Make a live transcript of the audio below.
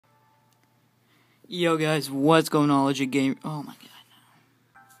Yo guys, what's going on, Legit Gamer? Oh my god.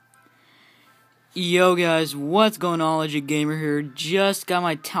 Yo guys, what's going on, Legit Gamer here. Just got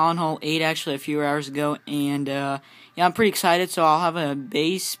my Town Hall 8 actually a few hours ago, and yeah, I'm pretty excited. So I'll have a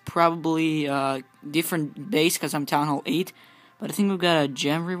base, probably different base because I'm Town Hall 8. But I think we've got a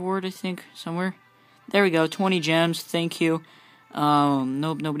gem reward, I think, somewhere. There we go, 20 gems, thank you.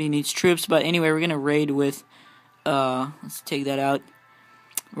 Nope, nobody needs troops, but anyway, we're gonna raid with, let's take that out.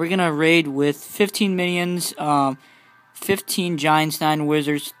 We're gonna raid with 15 minions, 15 giants, 9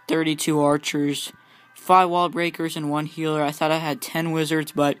 wizards, 32 archers, 5 wall breakers, and 1 healer. I thought I had 10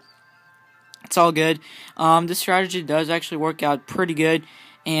 wizards, but it's all good. This strategy does actually work out pretty good.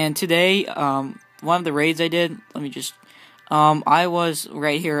 And today, one of the raids I did, let me just, I was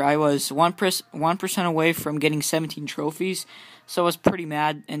right here. I was 1% away from getting 17 trophies, so I was pretty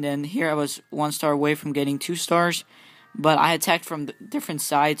mad. And then here I was 1 star away from getting 2 stars. But I attacked from different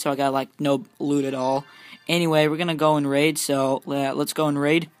sides, so I got, like, no loot at all. Anyway, we're gonna go and raid, so let's go and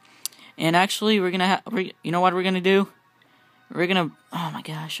raid. And actually, we're gonna you know what we're gonna do? We're gonna, oh my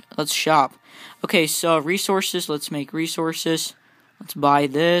gosh, let's shop. Okay, so resources, let's make resources. Let's buy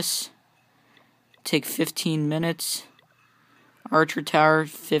this. Take 15 minutes. Archer tower,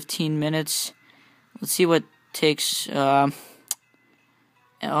 15 minutes. Let's see what takes, oh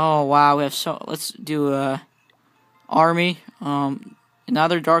wow, we have let's do, army,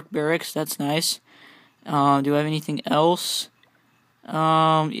 another dark barracks, that's nice. Do I have anything else?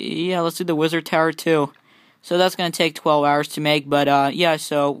 Yeah, let's do the wizard tower too. So that's gonna take 12 hours to make, but yeah,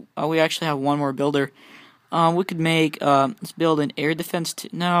 so we actually have one more builder. We could make, let's build an air defense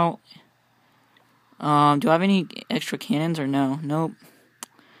no. Do I have any extra cannons or no? Nope.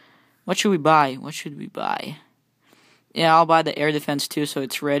 What should we buy? What should we buy? Yeah, I'll buy the air defense too, so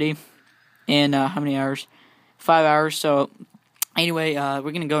it's ready. In, how many hours? 5 hours. So anyway,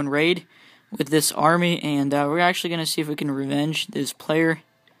 we're gonna go and raid with this army, and we're actually gonna see if we can revenge this player.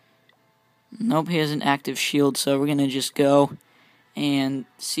 Nope, he has an active shield, so we're gonna just go and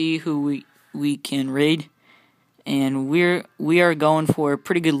see who we can raid. And we are going for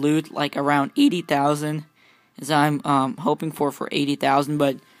pretty good loot, like around 80,000, as I'm hoping for 80,000.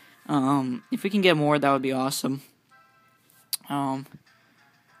 But if we can get more, that would be awesome. Let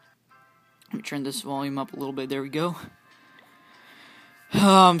me turn this volume up a little bit. There we go.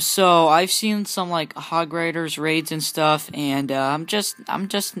 So I've seen some like hog raiders raids and stuff, and I'm just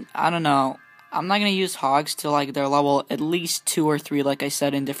I don't know. I'm not gonna use hogs till like they're level at least 2 or 3, like I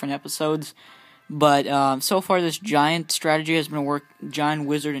said in different episodes. But so far this giant strategy has been giant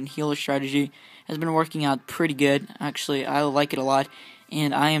wizard and healer strategy has been working out pretty good. Actually, I like it a lot,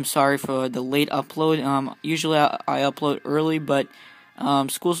 and I am sorry for the late upload. Usually I upload early, but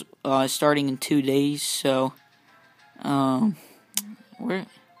school's starting in 2 days, so I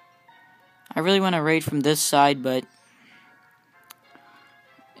really want to raid from this side, but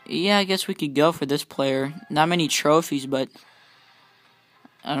yeah, I guess we could go for this player. Not many trophies, but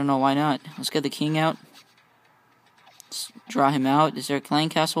I don't know why not. Let's get the king out. Let's draw him out. Is there a clan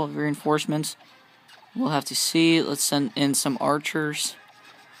castle with reinforcements? We'll have to see. Let's send in some archers.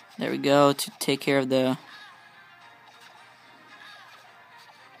 There we go, to take care of the...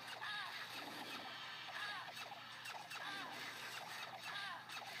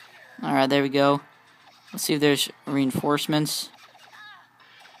 Alright, there we go. Let's see if there's reinforcements.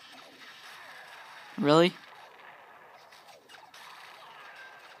 Really?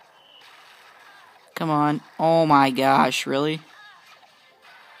 Come on. Oh my gosh, really?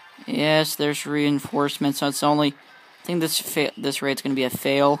 Yes, there's reinforcements, so it's only... I think this raid's gonna be a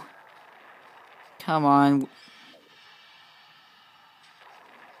fail. Come on.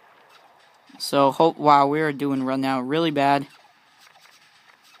 So, wow, we are doing right now really bad.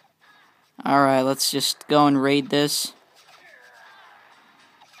 Alright, let's just go and raid this.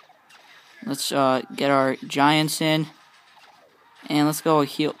 Let's get our giants in. And let's go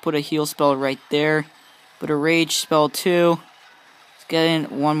put a heal spell right there. Put a rage spell too. Let's get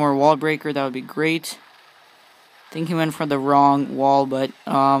in one more wall breaker, that would be great. I think he went for the wrong wall, but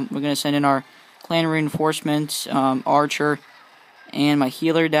we're going to send in our clan reinforcements, archer. And my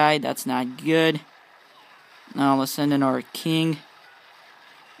healer died, that's not good. Now let's send in our king.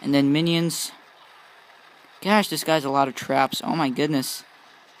 And then minions. Gosh, this guy's a lot of traps. Oh my goodness.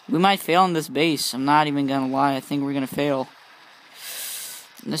 We might fail in this base. I'm not even gonna lie. I think we're gonna fail.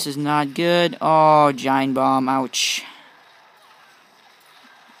 This is not good. Oh, giant bomb. Ouch.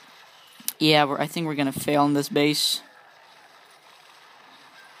 Yeah, I think we're gonna fail in this base.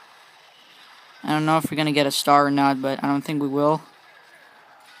 I don't know if we're gonna get a star or not, but I don't think we will.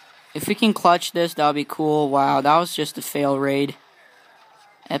 If we can clutch this, that would be cool. Wow, that was just a fail raid.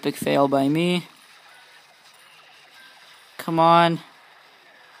 Epic fail by me. Come on.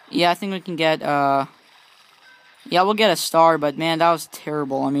 Yeah, I think we can get, yeah, we'll get a star, but man, that was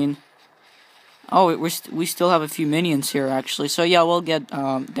terrible. I mean, oh, we still have a few minions here, actually. So, yeah, we'll get,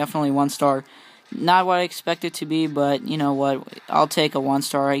 definitely 1 star. Not what I expected to be, but, you know what, I'll take a 1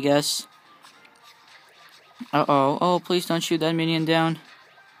 star, I guess. Uh-oh. Oh, please don't shoot that minion down.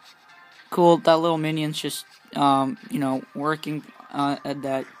 Cool, that little minion's just, you know, working, at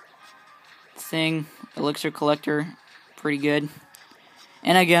that thing, elixir collector. Pretty good.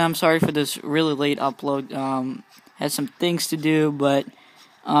 And again, I'm sorry for this really late upload. Had some things to do, but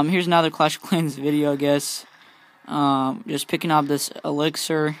here's another Clash of Clans video, I guess. Just picking up this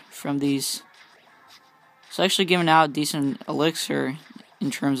elixir from these. It's actually giving out decent elixir in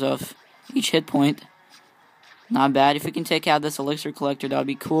terms of each hit point. Not bad. If we can take out this elixir collector, that would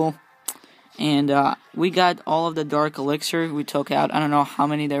be cool. And we got all of the dark elixir we took out. I don't know how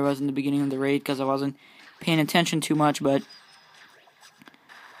many there was in the beginning of the raid because I wasn't paying attention too much, but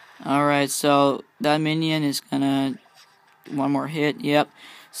alright, so that minion is gonna 1 more hit, yep.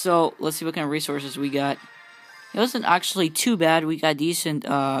 So let's see what kind of resources we got. It wasn't actually too bad. We got decent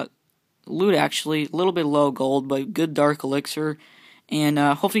loot, actually, a little bit low gold, but good dark elixir. And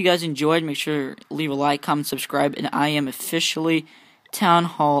hopefully you guys enjoyed. Make sure to leave a like, comment, subscribe, and I am officially Town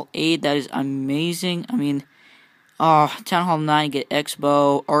Hall 8. That is amazing. I mean, Town Hall 9, get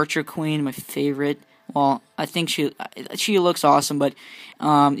X-Bow, Archer Queen, my favorite. Well, I think she looks awesome, but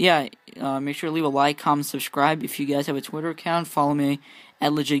yeah, make sure to leave a like, comment, subscribe. If you guys have a Twitter account, follow me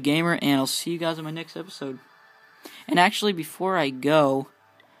at Legit Gamer, and I'll see you guys in my next episode. And actually, before I go,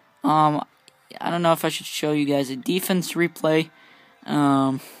 I don't know if I should show you guys a defense replay.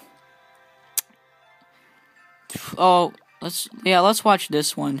 Let's watch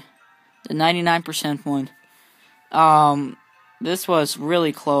this one, the 99% one. This was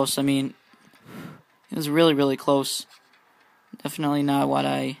really close. I mean, it was really, really close. Definitely not what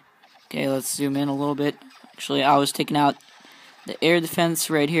I... Okay, let's zoom in a little bit. Actually, I was taking out the air defense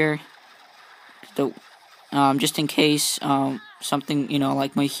right here. Just in case something, you know,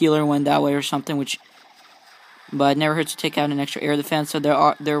 like my healer went that way or something, which... But it never hurts to take out an extra air defense. So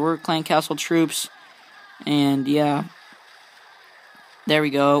there were clan castle troops. And, yeah. There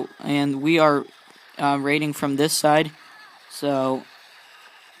we go. And we are raiding from this side. So...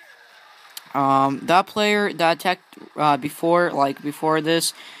 that player that attacked before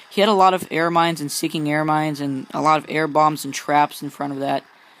this, he had a lot of air mines and seeking air mines and a lot of air bombs and traps in front of that.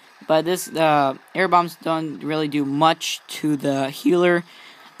 But this air bombs don't really do much to the healer.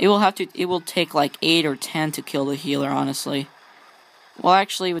 It will take like 8 or 10 to kill the healer, honestly. Well,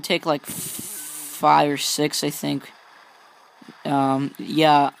 actually, it would take like 5 or 6, I think.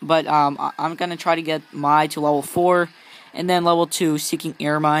 Yeah, but I'm gonna try to get Mai to level 4. And then level 2, Seeking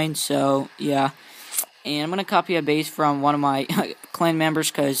Air Mine, so, yeah. And I'm going to copy a base from one of my clan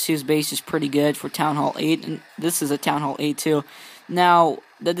members, because his base is pretty good for Town Hall 8, and this is a Town Hall 8 too. Now,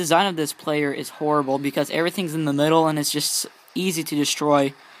 the design of this player is horrible, because everything's in the middle, and it's just easy to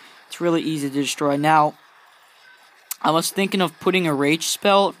destroy. It's really easy to destroy. Now, I was thinking of putting a rage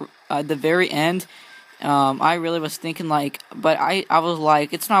spell at the very end. I really was thinking, like, but I was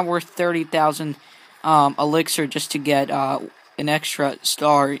like, it's not worth 30,000 elixir just to get an extra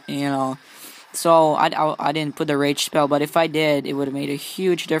star, you know. So I didn't put the rage spell, but if I did, it would have made a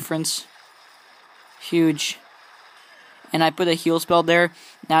huge difference. Huge. And I put a heal spell there.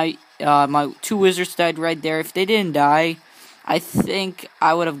 Now my 2 wizards died right there. If they didn't die, I think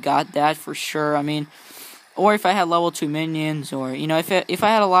I would have got that for sure. I mean, or if I had level 2 minions, or, you know, if I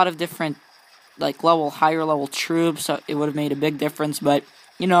had a lot of different, like, higher level troops, it would have made a big difference. But,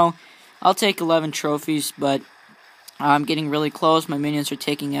 you know, I'll take 11 trophies, but I'm getting really close. My minions are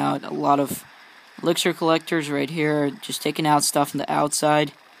taking out a lot of elixir collectors right here, just taking out stuff on the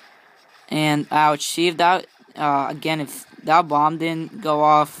outside. And, ouch, see, if that, again, if that bomb didn't go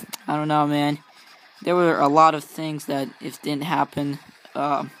off, I don't know, man. There were a lot of things that, if it didn't happen,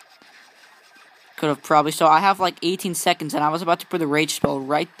 could have probably... So I have, like, 18 seconds, and I was about to put the rage spell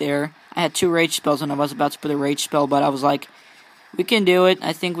right there. I had 2 rage spells, and I was about to put the rage spell, but I was like... We can do it.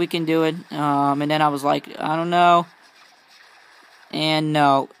 I think we can do it. And then I was like, I don't know. And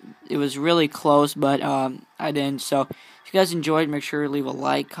no, it was really close, but I didn't. So if you guys enjoyed, make sure to leave a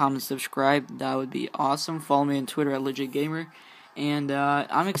like, comment, subscribe. That would be awesome. Follow me on Twitter at Legit Gamer. And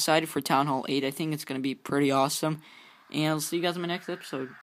I'm excited for Town Hall 8. I think it's going to be pretty awesome. And I'll see you guys in my next episode.